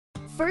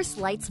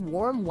FirstLights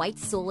Warm White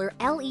Solar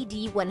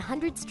LED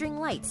 100-string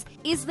lights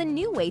is the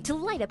new way to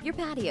light up your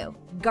patio,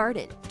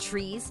 garden,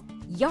 trees,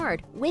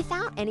 yard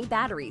without any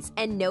batteries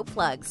and no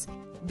plugs.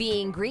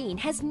 Being green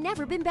has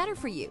never been better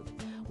for you.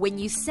 When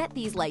you set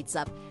these lights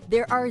up,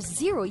 there are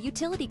zero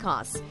utility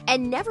costs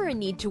and never a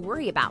need to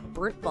worry about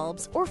burnt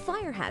bulbs or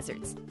fire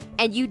hazards.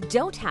 And you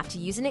don't have to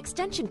use an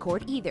extension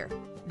cord either.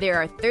 There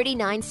are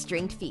 39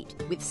 stringed feet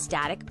with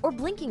static or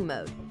blinking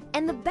mode.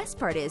 And the best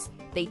part is,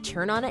 they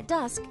turn on at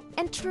dusk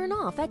and turn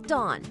off at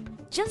dawn.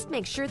 Just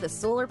make sure the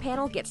solar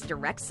panel gets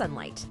direct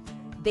sunlight.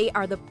 They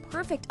are the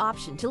perfect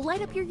option to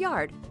light up your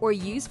yard or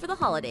use for the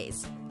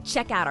holidays.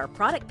 Check out our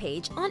product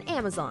page on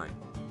Amazon.